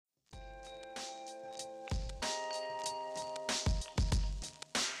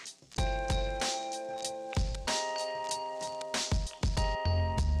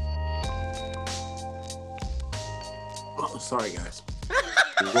sorry, guys.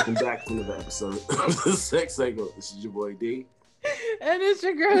 Welcome back to another episode of the Sex Cycle. This is your boy D. And it's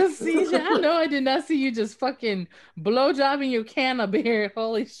your girl CJ. I know I did not see you just fucking blowjobbing your can of beer.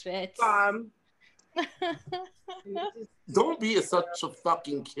 Holy shit. Don't be such a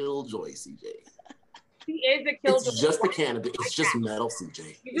fucking killjoy, CJ. He is a killjoy. It's just the cannabis. It's just metal,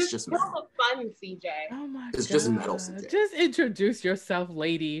 CJ. It's just metal. Fun, CJ. Oh my god. It's just metal, CJ. Just introduce yourself,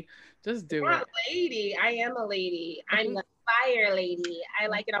 lady. Just do I'm it. a lady. I am a lady. I'm the fire lady. I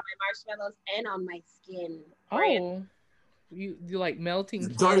like it on my marshmallows and on my skin. Oh. You like melting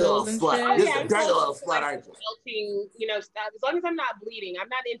Dirty little candles and slut. shit? This is a dirty little slut, aren't you? Melting, stuff. As long as I'm not bleeding. I'm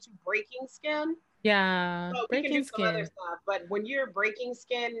not into breaking skin. Yeah, So we can do some other stuff. But when you're breaking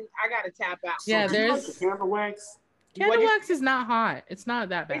skin, I gotta tap out. Yeah, So there's like the candle wax. Candle wax is not hot. It's not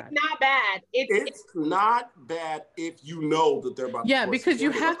that bad. It's not bad. It's not bad if you know that they're about to Yeah, pour because some you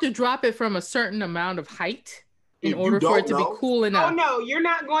candle have to wax. drop it from a certain amount of height in If order you for it to don't be know- cool enough. Oh no, you're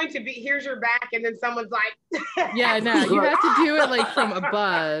not going to be. Here's your back, and then someone's like, Yeah, no, you have to do it like from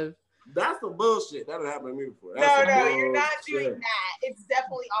above. That's the bullshit. That happened to me before. No, That's some you're not bullshit. doing that. It's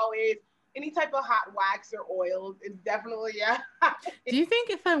definitely always any type of hot wax or oils. It's definitely Do you think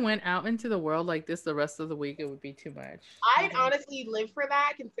if I went out into the world like this the rest of the week, it would be too much? I'd honestly live for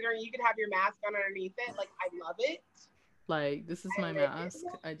that, considering you could have your mask on underneath it. Like, I love it. Like, this is my mask.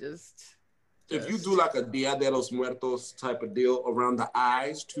 I just. If you do like a Dia de los Muertos type of deal around the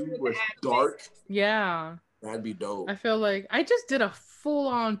eyes too, where it's dark, Yeah. that'd be dope. I feel like I just did a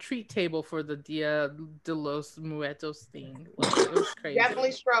full-on treat table for the Dia de los Muertos thing. Like, it was crazy.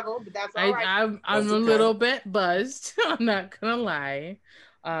 Definitely struggled, but that's all right. I'm That's a okay. little bit buzzed. I'm not gonna lie.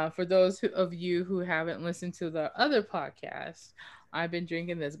 For those of you who haven't listened to the other podcast, I've been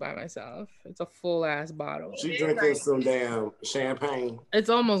drinking this by myself. It's a full ass bottle. She drinking some damn champagne. It's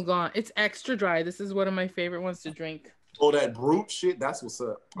almost gone. It's extra dry. This is one of my favorite ones to drink. Oh, that brute shit. That's what's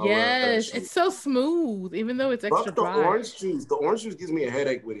up. I love that Yes, shit. it's so smooth, even though it's extra Fuck the dry. orange juice. The orange juice gives me a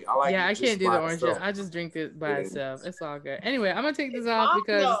headache with it. I like. Yeah, it I just can't do by the orange juice. itself. I just drink it by Yeah. itself. It's all good. Anyway, I'm gonna take this It's off bomb,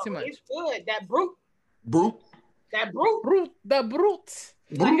 because though. it's too much. It's good. That brute. Brute. Brute, the brute.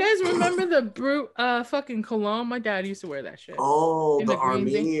 Brute. You guys remember the brute fucking cologne? My dad used to wear that shit. Oh, In the the green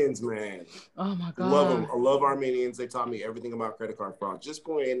thing? Armenians, man. Oh my god. Love them. I love Armenians. They taught me everything about credit card fraud. Just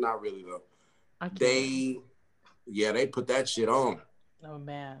playing, not really though. I can't. They put that shit on. Oh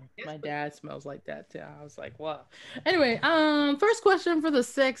man, my dad smells like that too. I was like, wow. Anyway, first question for the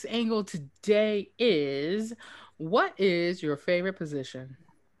sex angle today is, what is your favorite position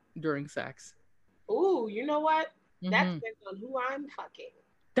during sex? Ooh, you know what? That Mhm. depends on who I'm fucking.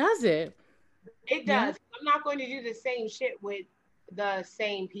 Does it? It Yeah. does. I'm not going to do the same shit with the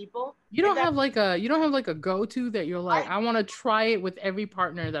same people. You don't It have like a go-to that you're like, I want to try it with every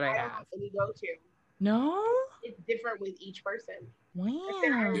partner that I I don't have. have any go-to. No? It's different with each person. Wow.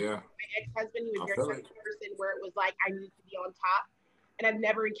 Yeah. My ex-husband, he was I very feel much it. a person where it was like, I need to be on top. And I've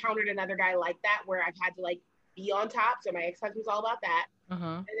never encountered another guy like that where I've had to like be on top. So my ex-husband was all about that. Uh-huh.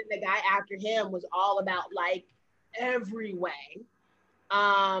 And then the guy after him was all about like every way.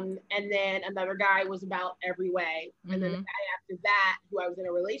 And then another guy was about every way. And then the Mhm. guy after that, who I was in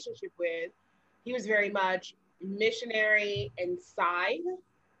a relationship with, he was very much missionary and side.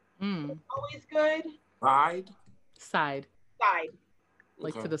 Mm. Always good. Side. Side. Side.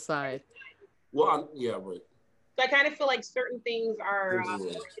 Like Okay. to the side. Well, yeah, but So I kind of feel like certain things are Yeah.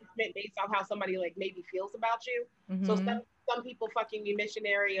 intimate based on how somebody like maybe feels about you. So Mhm. some people fucking be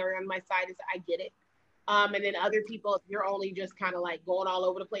missionary or on my side is I get it. And then other people, if you're only just kind of like going all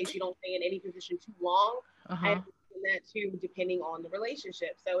over the place, you don't stay in any position too long. I Uh-huh. understand that too, depending on the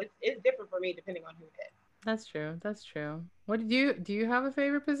relationship. So it's different for me depending on who it is. That's true. That's true. What do you have a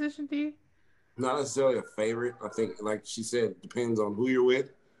favorite position, D? not necessarily a favorite. I think, like she said, it depends on who you're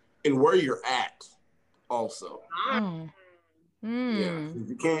with and where you're at. Also, Oh. yeah, Mm.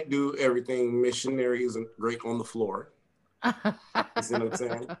 you can't do everything. Missionary isn't great on the floor. You see what I'm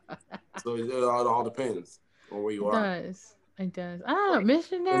saying? So it all depends on where you It are does. It does. I don't know. and who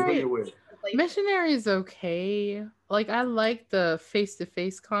Missionary. you're with. Missionary is okay. Like, I like the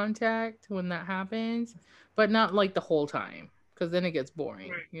face-to-face contact when that happens, but not like the whole time, because then it gets boring.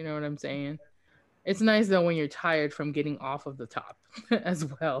 Right. You know what I'm saying? It's nice though when you're tired from getting off of the top as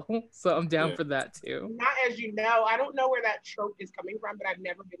well. So I'm down Yeah. for that too. Not as you know, I don't know where that trope is coming from, but I've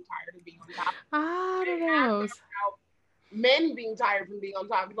never been tired of being on top. I don't know. Men being tired from being on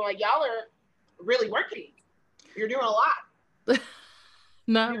top. Because like, y'all are really working. You're doing a lot.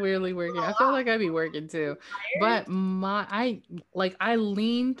 Not really working. I feel like I'd be working too. But I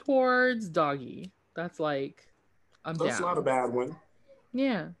lean towards doggy. That's like I'm That's down. not a bad one.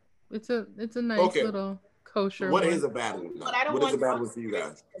 Yeah. It's a nice Okay. little kosher What one. is a bad one? But I don't What is a want bad one for you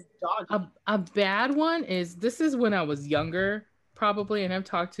guys? A bad one is, this is when I was younger, probably, and I've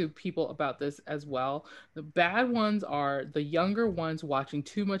talked to people about this as well. The bad ones are the younger ones watching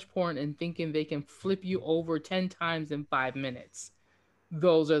too much porn and thinking they can flip you over 10 times in 5 minutes.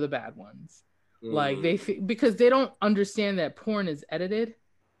 Those are the bad ones. Like because they don't understand that porn is edited.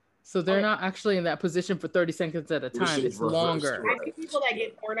 So they're not actually in that position for 30 seconds at a time. It's longer. I think people that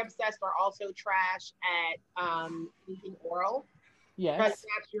get porn obsessed are also trash at using oral. Yes. Because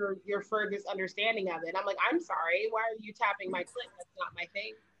that's your furthest understanding of it. I'm like, I'm sorry, why are you tapping my clit? That's not my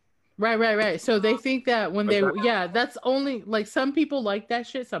thing. Right. So they think that when they, that's only, like, some people like that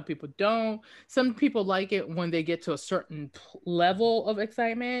shit, some people don't. Some people like it when they get to a certain level of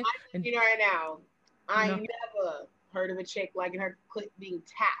excitement. You know, right now, I never heard of a chick liking her clit being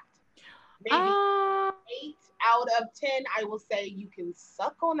tapped. Maybe 8 out of 10, I will say you can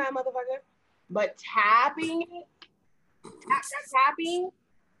suck on that motherfucker, but tapping it, tapping,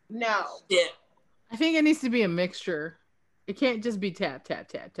 no. Yeah. I think it needs to be a mixture. It can't just be tap.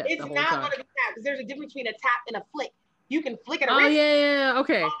 It's the whole not time. going to be tap, because there's a difference between a tap and a flick. You can flick it a wrist. Oh, yeah.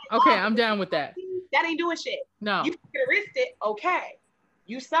 Okay, I'm down with that. That ain't doing shit. No. You can wrist it, okay.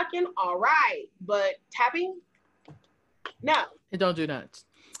 You sucking, all right. But tapping, no. It don't do that.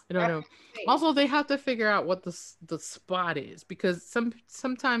 I don't know. Also, they have to figure out what the spot is, because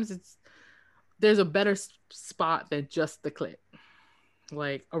sometimes there's a better spot than just the clit.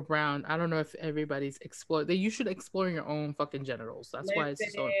 Like around, I don't know if everybody's you should explore your own fucking genitals. That's why it's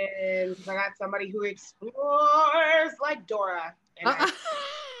so. I got somebody who explores like Dora. And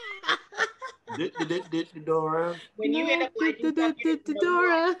Dora. When you end up liking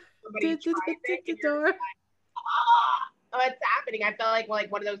Dora. Dora. What's happening? I felt like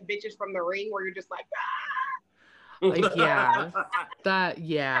one of those bitches from The Ring where you're just like,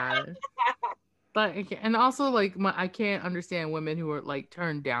 But and also like I can't understand women who are like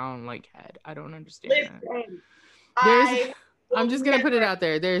turned down like head. I don't understand that. I'm just gonna put it out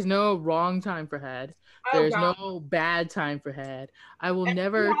there. There's no wrong time for head. There's no bad time for head. I will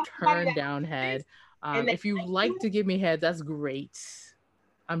never turn down head. If you like to give me head, that's great.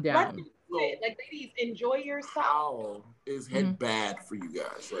 I'm down. Like, ladies, enjoy yourself. How is head bad for you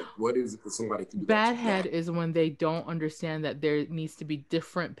guys? Like, what is it that somebody can do? Bad head is when they don't understand that there needs to be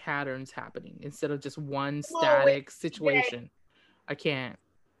different patterns happening instead of just one static situation. I can't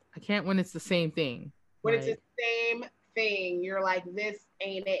when it's the same thing. When it's the same thing, you're like, this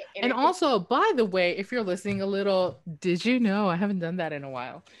ain't it. And also, by the way, if you're listening a little, did you know, I haven't done that in a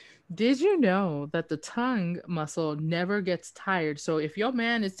while. Did you know that the tongue muscle never gets tired? So if your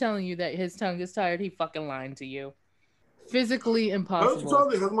man is telling you that his tongue is tired, he fucking lying to you. Physically impossible.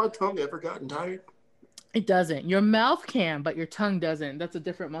 Has my tongue ever gotten tired? It doesn't. Your mouth can, but your tongue doesn't. That's a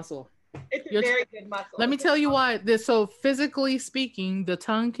different muscle. It's a very good muscle. Let me tell you why. So physically speaking, the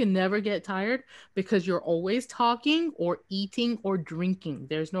tongue can never get tired because you're always talking or eating or drinking.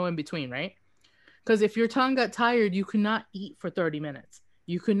 There's no in between, right? Because if your tongue got tired, you could not eat for 30 minutes.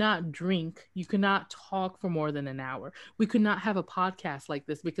 You could not drink. You could not talk for more than an hour. We could not have a podcast like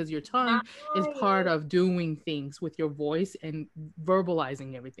this because your tongue is part of doing things with your voice and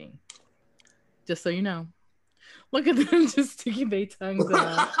verbalizing everything. Just so you know. Look at them just sticking their tongues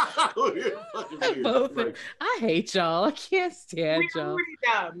out. I hate y'all. I can't stand y'all.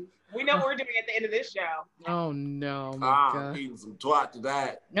 We know what we're doing at the end of this show. Oh no, my God. I'm eating some twat to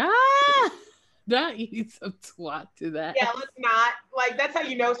that. Not eat some twat to that. Yeah, let's not. Like, that's how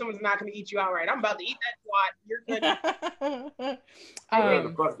you know someone's not going to eat you outright. I'm about to eat that twat. You're good.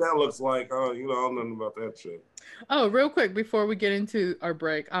 The fuck that looks like. I don't know about that shit. Oh, real quick before we get into our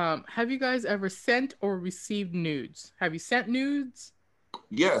break, have you guys ever sent or received nudes? Have you sent nudes?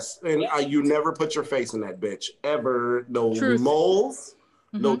 Yes, and you never put your face in that bitch ever. No Truth. moles,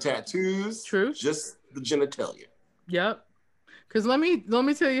 no tattoos. True. Just the genitalia. Yep. Because let me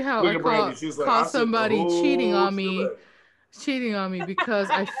tell you how I caught somebody cheating on me because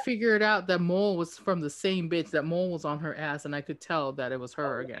I figured out that mole was from the same bitch. That mole was on her ass, and I could tell that it was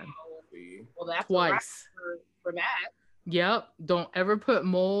her again. Well, that's twice for that. Yep. Don't ever put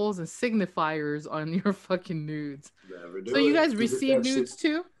moles and signifiers on your fucking nudes. Never do so you guys receive nudes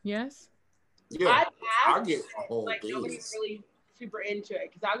too? Yes. Yeah. I get whole like things. Nobody's really super into it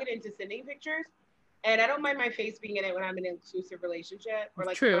because I'll get into sending pictures. And I don't mind my face being in it when I'm in an exclusive relationship. Or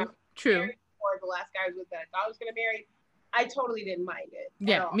like True. Or the last guy was that I was going to marry. I totally didn't mind it.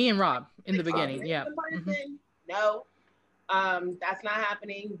 Yeah, me and Rob in the beginning. Yeah. No, that's not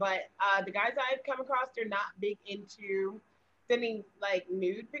happening. But the guys I've come across, they're not big into sending like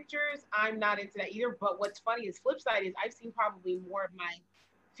nude pictures. I'm not into that either. But what's funny is flip side is I've seen probably more of my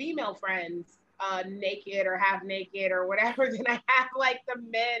female friends naked or half naked or whatever than I have like the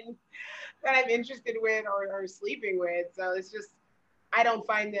men that I'm interested with or sleeping with. So it's just, I don't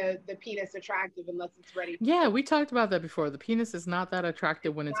find the penis attractive unless it's ready. Yeah, we talked about that before. The penis is not that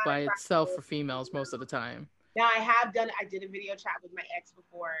attractive when it's by itself for females most of the time. Now I did a video chat with my ex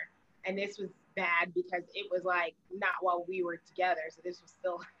before, and this was bad because it was like not while we were together. So this was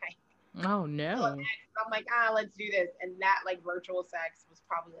still like, oh no. I'm like, let's do this. And that like virtual sex was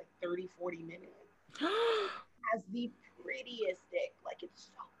probably like 30, 40 minutes. Has the prettiest dick. Like it's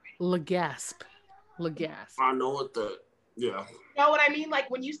so pretty. Legasp. I know what yeah. You know what I mean? Like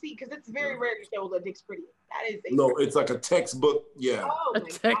when you see, because it's very rare to say, well, the dick's pretty. That is it's like a textbook. Yeah. Oh, a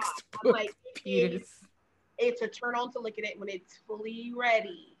textbook like, penis. It's a turn on to look at it when it's fully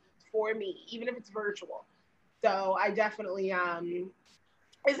ready for me, even if it's virtual. So I definitely is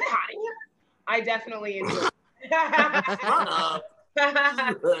it hot in here? I definitely enjoy it. Shut up.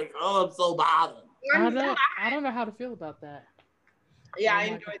 Like, oh, I'm so bothered. I don't know how to feel about that. Yeah, I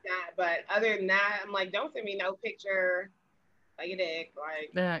enjoyed that. But other than that, I'm like, don't send me no picture like a dick.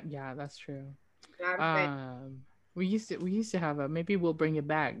 Like yeah, that's true. We used to have maybe we'll bring it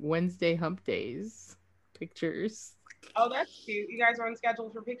back. Wednesday hump days pictures. Oh, that's cute. You guys are on schedule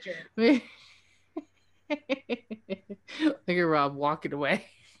for pictures. Look at Rob walking away.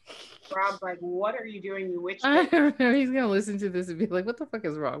 Rob's like, what are you doing, you witch? I don't know. He's gonna listen to this and be like, what the fuck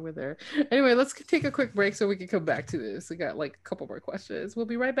is wrong with her? Anyway, let's take a quick break so we can come back to this. We got like a couple more questions. We'll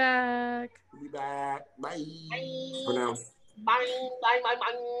be right back. We'll be back. Bye. Bye. For now. Bye. Bye. Bye.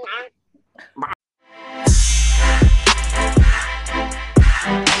 Bye. Bye.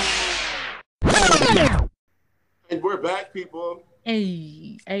 And we're back, people.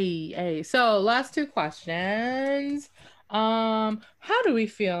 Hey. So last two questions. How do we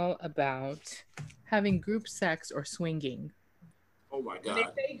feel about having group sex or swinging? Oh my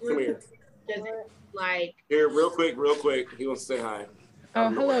God. Come here. Does it like here, real quick. He wants to say hi. Oh,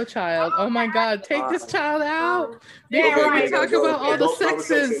 hello, child. Oh my God. Take this child out. Yeah, Before right. we talk about all the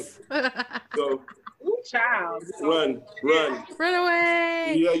sexes. Go. Ooh, child. Run. Run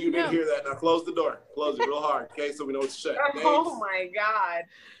away. Yeah, you didn't hear that. Now close the door. Close it real hard, okay? So we know it's shut. Oh my God.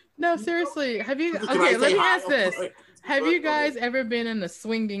 No, seriously. Have you? Okay, let me ask this. Have you guys ever been in a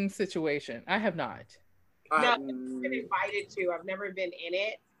swinging situation? I have not. No, I've been invited to. I've never been in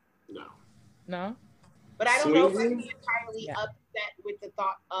it. No? But I don't know if I'd be entirely upset with the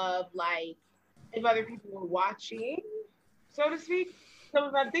thought of like if other people were watching, so to speak. So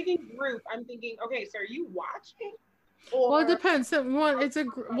if I'm thinking group, I'm thinking, okay, so are you watching? Well, it depends.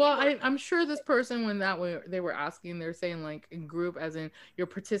 I'm sure this person, when they were asking, they're saying like in group, as in you're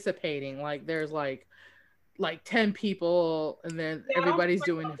participating. Like there's like 10 people, and then everybody's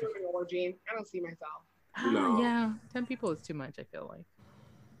doing it. I don't see myself. No. Yeah, 10 people is too much. I feel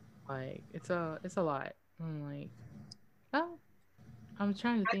like it's a lot. I'm like, well, I'm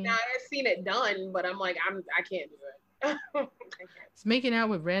trying to think. I've seen it done, but I'm like, I can't do it. It's making out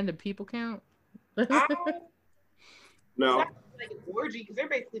with random people count. No. That's like an orgy, because they're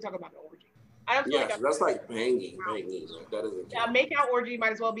basically talking about an orgy. I don't feel like that's like banging. Like, that isn't. Yeah, make out orgy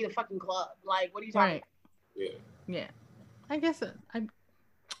might as well be the fucking club. Like, what are you talking about? Yeah. I guess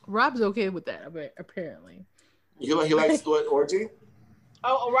Rob's okay with that, apparently. He likes what orgy?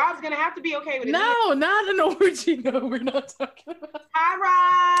 Oh, Rob's gonna have to be okay with it. No, not an orgy. No, we're not talking about.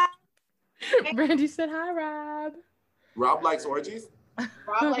 Hi, Rob. Brandy said hi, Rob. Rob likes orgies?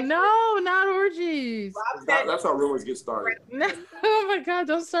 No, not orgies. That's how rumors get started. No, oh my God,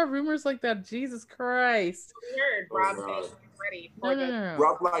 don't start rumors like that. Jesus Christ. Rob ready. No.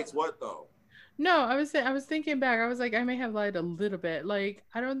 Rob likes what though? No, I was thinking back. I was like, I may have lied a little bit. Like,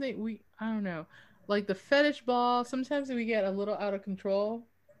 I don't know. Like the fetish ball, sometimes we get a little out of control.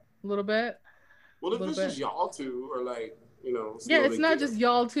 A little bit. Well, if it's just y'all two, or like, yeah, it's not just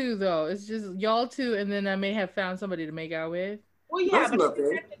y'all two though. It's just y'all two, and then I may have found somebody to make out with. Well, yeah,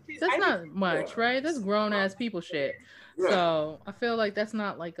 that's not much, right? That's grown ass people shit. Yeah. So I feel like that's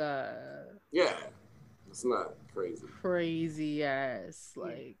not like a. Yeah, it's not crazy. Crazy ass,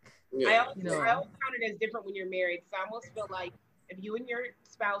 like. Yeah. I always count it as different when you're married. So I almost feel like if you and your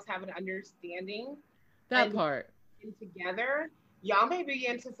spouse have an understanding, that part, and together, y'all may be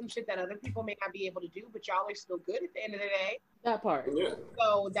into some shit that other people may not be able to do, but y'all are still good at the end of the day. That part. Yeah.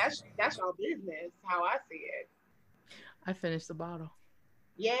 So that's y'all business, how I see it. I finished the bottle.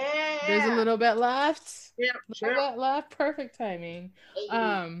 Yeah. There's a little bit left. Yeah, sure. Left. Perfect timing.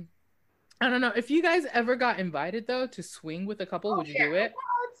 I don't know if you guys ever got invited though to swing with a couple. Would you do it?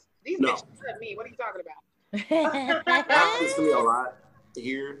 These bitches at me. What are you talking about? That happens to me a lot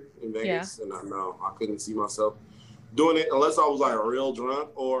here in Vegas, and I couldn't see myself doing it unless I was like real drunk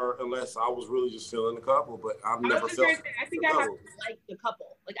or unless I was really just feeling the couple. But I've never felt. I think I have to like the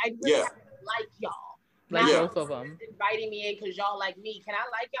couple. Like I really have to like y'all. Like both of them. Inviting me in because y'all like me. Can I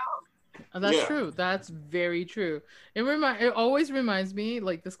like y'all? Oh, that's true. That's very true. It always reminds me,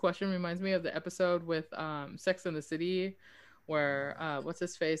 like this question reminds me of the episode with Sex and the City, where what's her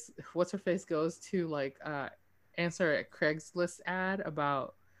face goes to like answer a Craigslist ad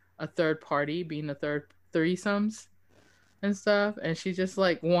about a third party being a third threesomes and stuff, and she just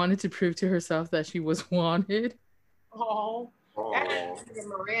like wanted to prove to herself that she was wanted. Oh.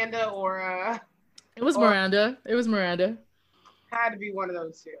 Miranda or It was Miranda. It was Miranda. Had to be one of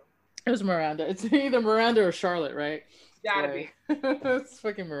those two. It was Miranda. It's either Miranda or Charlotte, right? Gotta be. It's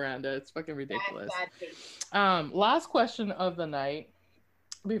fucking Miranda. It's fucking ridiculous. Last question of the night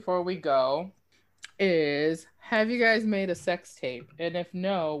before we go is: have you guys made a sex tape? And if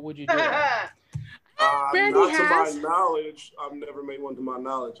no, would you do it? Brandy not has. To my knowledge, I've never made one to my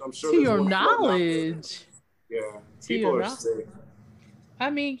knowledge. I'm sure. To your knowledge. Yeah. People are sick.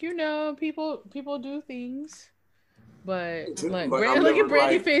 I mean, you know, people do things. But like look at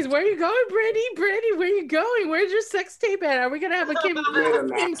Brandy face. Where are you going, Brandy? Brandy, where are you going? Where's your sex tape at? Are we gonna have a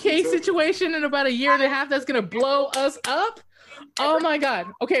Kim K situation in about a year and a half that's gonna blow us up? Oh my god.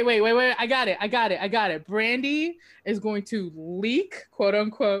 Okay, wait. I got it. Brandy is going to leak, quote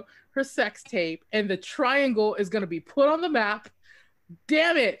unquote, her sex tape, and the triangle is gonna be put on the map.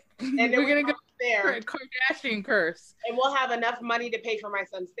 Damn it. And we're gonna go there. Kardashian curse. And we'll have enough money to pay for my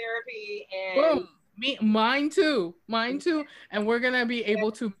son's therapy and boom. Mine too, and we're gonna be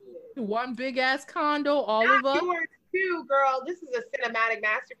able to one big ass condo, all of us. Yours too, girl. This is a cinematic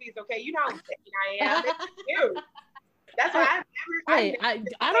masterpiece. Okay, you know how I am. It's you. That's what I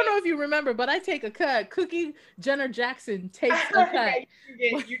don't know if you remember, but I take a cut. Cookie Jenner Jackson takes a cut.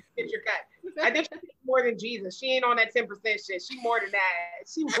 you get your cut. I think she takes more than Jesus. She ain't on that 10% shit. She more than that.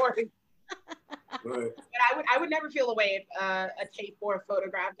 She more than. Right. But I would never feel away if a tape or a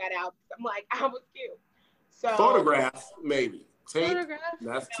photograph got out. I'm like, I was cute. So photograph, maybe. Tape,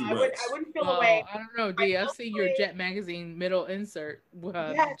 that's too much. I wouldn't feel away. I don't know, D. I've seen your Jet magazine middle insert.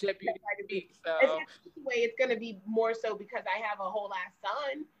 Jet Beauty. So it's gonna be more so because I have a whole ass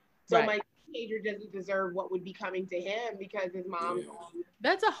son. So my teenager doesn't deserve what would be coming to him because his mom's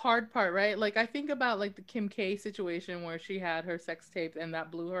That's a hard part, right? Like I think about like the Kim K situation where she had her sex tape and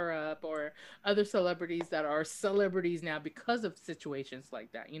that blew her up, or other celebrities that are celebrities now because of situations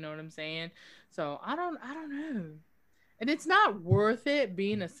like that. You know what I'm saying? So I don't know. And it's not worth it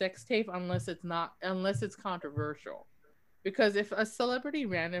being a sex tape unless it's controversial. Because if a celebrity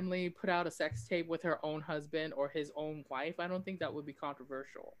randomly put out a sex tape with her own husband or his own wife, I don't think that would be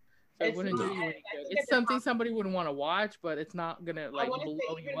controversial. So it wouldn't do you any good. It's something somebody wouldn't want to watch, but it's not gonna like blow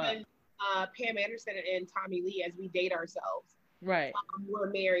you up. Pam Anderson and Tommy Lee, As We Date Ourselves, right, were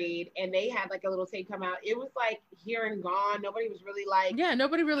married, and they had like a little tape come out. It was like here and gone. Nobody was really like,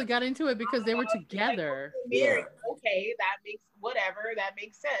 nobody really got into it because they were together. Like, okay, that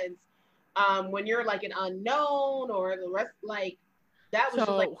makes sense. When you're like an unknown or the rest, like that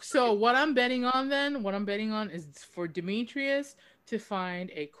was so what I'm betting on is for Demetrius to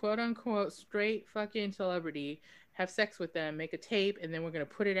find a quote unquote straight fucking celebrity, have sex with them, make a tape, and then we're gonna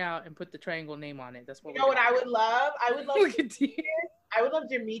put it out and put the triangle name on it. That's what I would love. I would love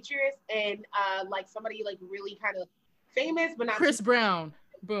Demetrius and like somebody like really kind of famous, but not Chris Brown.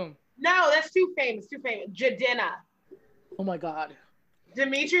 Boom. No, that's too famous. Jadena. Oh my god.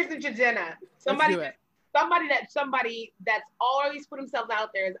 Demetrius and Jadena. Somebody that's always put himself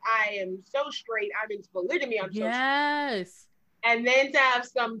out there as I am so straight. I'm into polygamy. I'm so straight. And then to have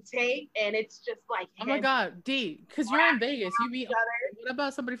some tape, and it's just like, oh my god, D, because you're in Vegas. What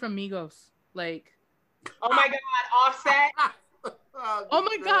about somebody from Migos? Like, oh my god, Offset. Oh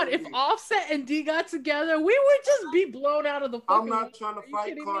my god, if Offset and D got together, we would just be blown out of the fucking. I'm not trying to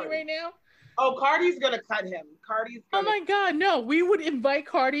fight Cardi right now. Oh, Cardi's gonna cut him. Oh my god, no! We would invite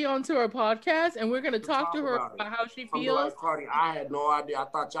Cardi onto our podcast, and we're gonna talk to her about how she feels. Like, Cardi, I had no idea. I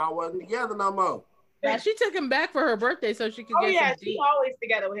thought y'all wasn't together no more. Yeah, she took him back for her birthday so she could get some she's always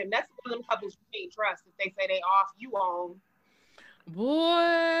together with him. That's one of them couples you can't trust. If they say they off, you on.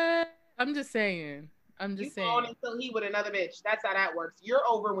 Boy, I'm just saying. You on until he with another bitch. That's how that works. You're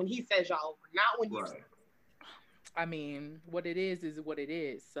over when he says y'all over, not when you. I mean, what it is what it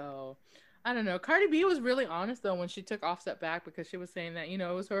is. So, I don't know. Cardi B was really honest though when she took Offset back because she was saying that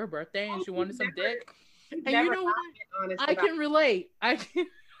it was her birthday and she wanted some dick. And you know what? I can relate.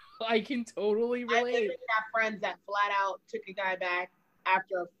 I can totally relate. I literally got friends that flat out took a guy back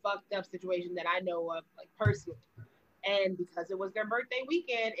after a fucked up situation that I know of, like personally. And because it was their birthday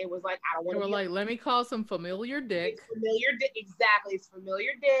weekend, it was like, I don't want to be like, let me call some familiar dick. It's familiar dick. Exactly. It's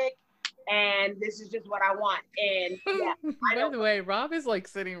familiar dick. And this is just what I want. And yeah. By the way, Rob is like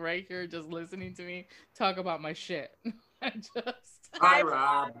sitting right here just listening to me talk about my shit. Hi,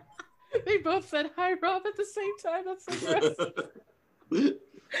 Rob. They both said hi, Rob, at the same time. That's so gross.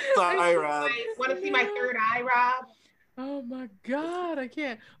 Hi, Rob. Want to see my third eye, Rob? Oh my God, I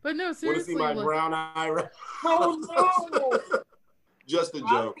can't. But no, seriously. Want to see my brown eye, Rob? Oh no. Just a joke.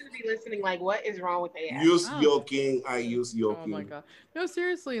 I'm gonna be listening. Like, what is wrong with that? Use yoking. I use yoking. Oh my God. No,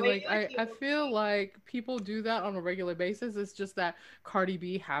 seriously. Wait, like, I feel like people do that on a regular basis. It's just that Cardi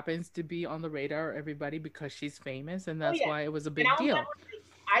B happens to be on the radar of everybody because she's famous, and that's why it was a big deal.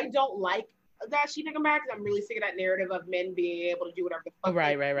 I don't like that she took him back because I'm really sick of that narrative of men being able to do whatever the fuck.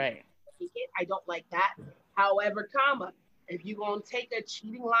 Right. I don't like that. However, if you gonna take a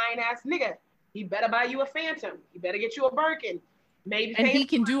cheating lying ass nigga, he better buy you a Phantom. He better get you a Birkin. Maybe. And he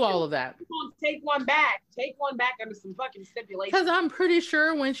can do all of that. Take one back. Take one back under some fucking stipulations. Because I'm pretty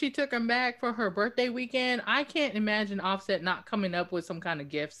sure when she took him back for her birthday weekend, I can't imagine Offset not coming up with some kind of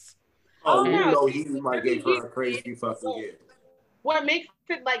gifts. Oh, you know he might give her a crazy fucking gift. What makes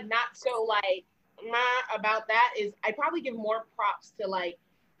it like not so like about that is I probably give more props to like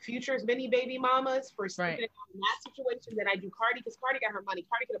Future's mini baby mamas for stepping in that situation than I do Cardi, because Cardi got her money.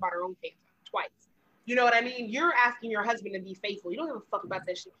 Cardi could have bought her own Phantom twice. You know what I mean? You're asking your husband to be faithful. You don't give a fuck about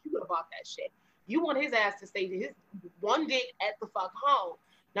that shit. You could have bought that shit. You want his ass to stay to his one dick at the fuck home.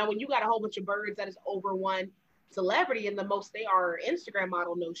 Now, when you got a whole bunch of birds that is over one celebrity and the most they are Instagram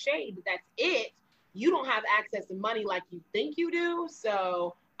model, no shade, but that's it. You don't have access to money like you think you do.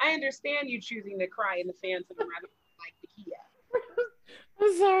 So I understand you choosing to cry in the Phantom rather than like the Kia.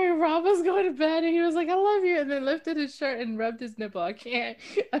 I'm sorry, Rob was going to bed and he was like, I love you, and then lifted his shirt and rubbed his nipple. I can't.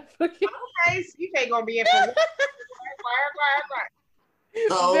 Okay, so you can't gonna be in for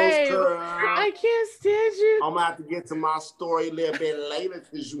Babe, I can't stand you. I'm gonna have to get to my story a little bit later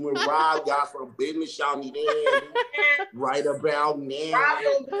because you and Rob got some business y'all need in right about now.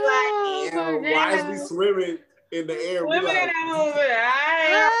 Why is we swimming in the air? Swimming in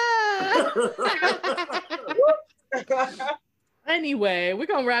the Anyway, we're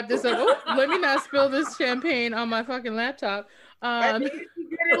gonna wrap this up. Oh, let me not spill this champagne on my fucking laptop. Lit.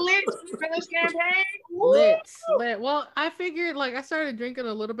 Well, I figured like I started drinking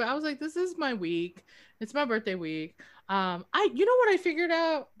a little bit. I was like, this is my week. It's my birthday week. You know what I figured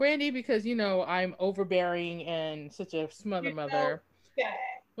out, Brandy, because you know I'm overbearing and such a smother mother.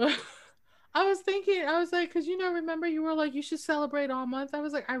 I was like, because remember you were like, you should celebrate all month. I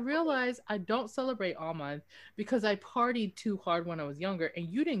was like, I realized I don't celebrate all month because I partied too hard when I was younger, and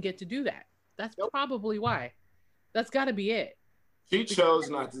you didn't get to do that. That's probably why. That's got to be it. She chose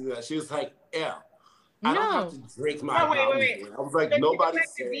not to do that. She was like, I don't have to drink my wait. I was like, nobody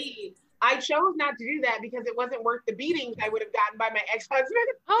said. I chose not to do that because it wasn't worth the beatings I would have gotten by my ex-husband.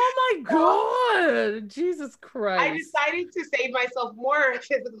 Oh my God. Jesus Christ. I decided to save myself more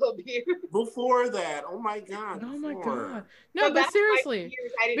physical abuse. Before that. Oh my God. Oh my God. No, but seriously.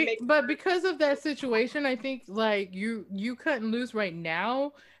 But because of that situation, I think like you cutting loose right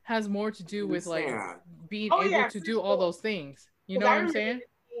now has more to do with like being able to do all those things. You know what I'm saying?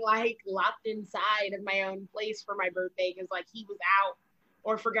 Like locked inside of my own place for my birthday because like he was out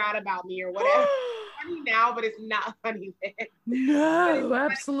or forgot about me or whatever. Funny now, but it's not funny then. No,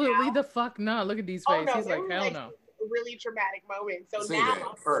 absolutely the fuck not. Look at these faces. No, he's like, hell no. A really traumatic moment. So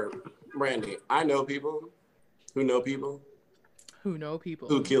now, Brandy, I know people who know people who know people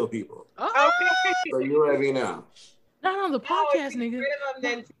who kill people. Oh, okay. So you already know. Not on the podcast, nigga. Rid of them,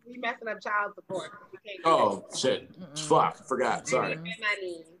 then we messing up child support. Oh shit! Fuck, forgot. Sorry.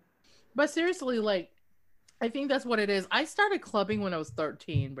 But seriously, like, I think that's what it is. I started clubbing when I was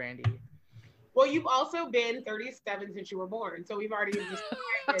 13, Brandy. Well, you've also been 37 since you were born, so we've already been an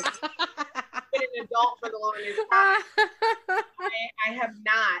adult for the longest time. I have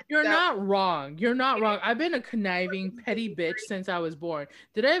not. You're not wrong. You're not wrong. I've been a conniving, petty bitch since I was born.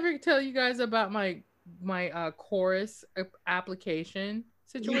 Did I ever tell you guys about my chorus application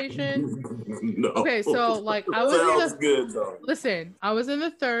situation? No. Okay, so like I was good though. Listen, I was in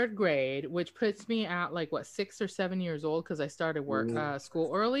the 3rd grade, which puts me at like 6 or 7 years old because I started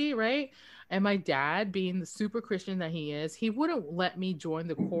school early, right? And my dad, being the super Christian that he is, he wouldn't let me join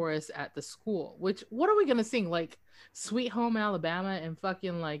the chorus at the school. Which, what are we gonna sing? Like Sweet Home Alabama and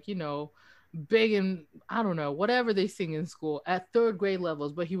fucking like, big and I don't know, whatever they sing in school at 3rd grade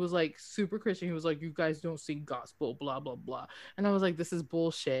levels. But he was like super Christian. He was like, you guys don't sing gospel, blah, blah, blah. And I was like, this is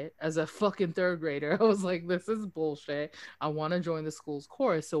bullshit. As a fucking 3rd grader, I was like, this is bullshit. I want to join the school's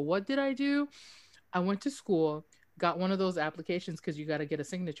chorus. So what did I do? I went to school, got one of those applications because you got to get a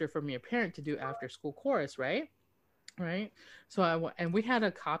signature from your parent to do after school chorus, right? Right. So and we had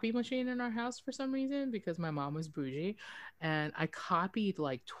a copy machine in our house for some reason because my mom was bougie, and I copied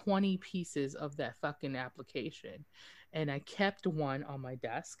like 20 pieces of that fucking application, and I kept one on my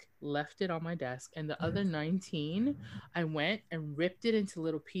desk, left it on my desk, and the other 19 I went and ripped it into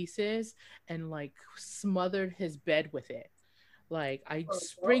little pieces and like smothered his bed with it. Like I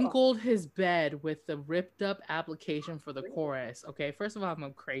sprinkled his bed with the ripped up application for the chorus. Okay, first of all, I'm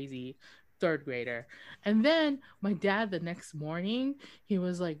a crazy third grader. And then my dad the next morning, he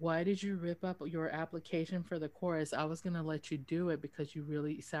was like, why did you rip up your application for the chorus? I was gonna let you do it because you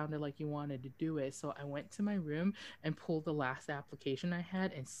really sounded like you wanted to do it. So I went to my room and pulled the last application I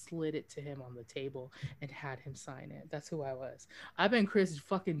had and slid it to him on the table and had him sign it. That's who I was. I've been Kris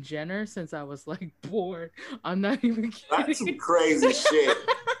fucking Jenner since I was like born. I'm not even kidding. That's some crazy shit.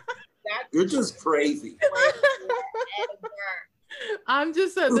 You're just crazy. I'm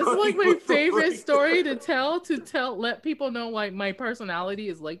just this is like my favorite story to tell, let people know like my personality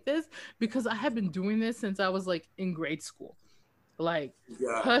is like this, because I have been doing this since I was like in grade school. Like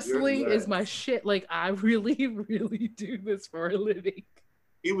hustling is my shit. Like I really, really do this for a living.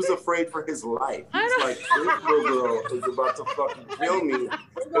 He was afraid for his life. He was like, this little girl is about to fucking kill me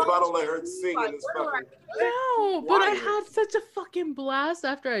if I don't let her sing in this fucking. No, but I had such a fucking blast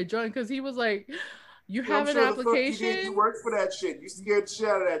after I joined, because he was like, you have an application. You worked for that shit. You scared the shit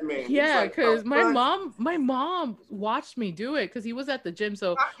out of that man. Yeah, because my mom watched me do it because he was at the gym.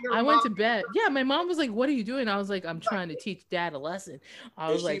 So I went to bed. Yeah, my mom was like, "What are you doing?" I was like, "I'm trying to teach Dad a lesson." I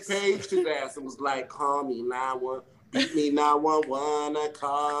was like, she paged his ass and was like, "Call me 911, beat me 911,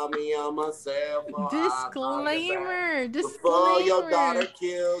 call me on my cell phone." Disclaimer. Before your daughter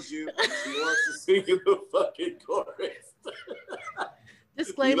kills you, she wants to sing in the fucking chorus.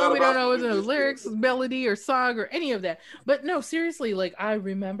 Disclaimer, we don't know the lyrics, melody, or song, or any of that. But no, seriously, like I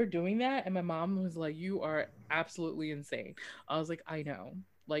remember doing that, and my mom was like, "You are absolutely insane." I was like, "I know."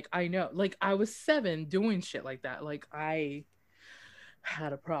 Like I was 7 doing shit like that. Like I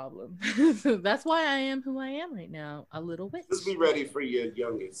had a problem. That's why I am who I am right now. A little witch. Just be ready for your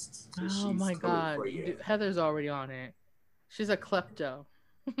youngest. Oh my God. Heather's already on it. She's a klepto.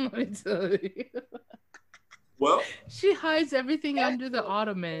 Let me tell you. Well, she hides everything under the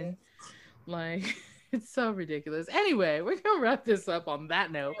ottoman. Like, it's so ridiculous. Anyway, we're gonna wrap this up on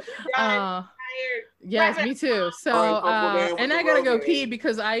that note. Yes, me too. So and I gotta go pee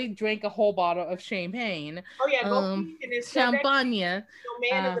because I drank a whole bottle of champagne. Oh yeah, go pee. Champagne.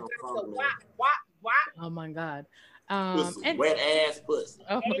 Oh my God. And wet ass pussy.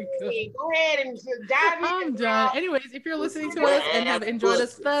 Oh my God. Go ahead and dive in. I'm done. Anyways, if you're listening to us and have enjoyed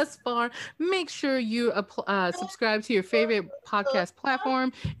us thus far, make sure you subscribe to your favorite podcast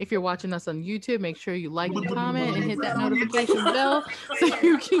platform. If you're watching us on YouTube, make sure you like and comment and hit that notification bell so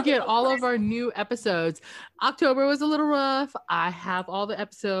you can get all of our new episodes. October was a little rough. I have all the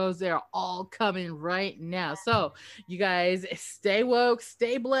episodes. They're all coming right now. So you guys stay woke,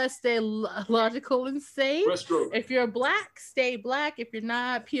 stay blessed, stay logical and safe. If you're Black, stay Black. If you're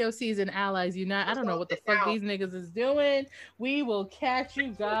not, POCs and allies unite. I don't know what the fuck these niggas is doing. We will catch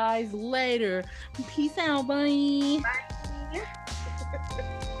you guys later. Peace out, buddy. Bye.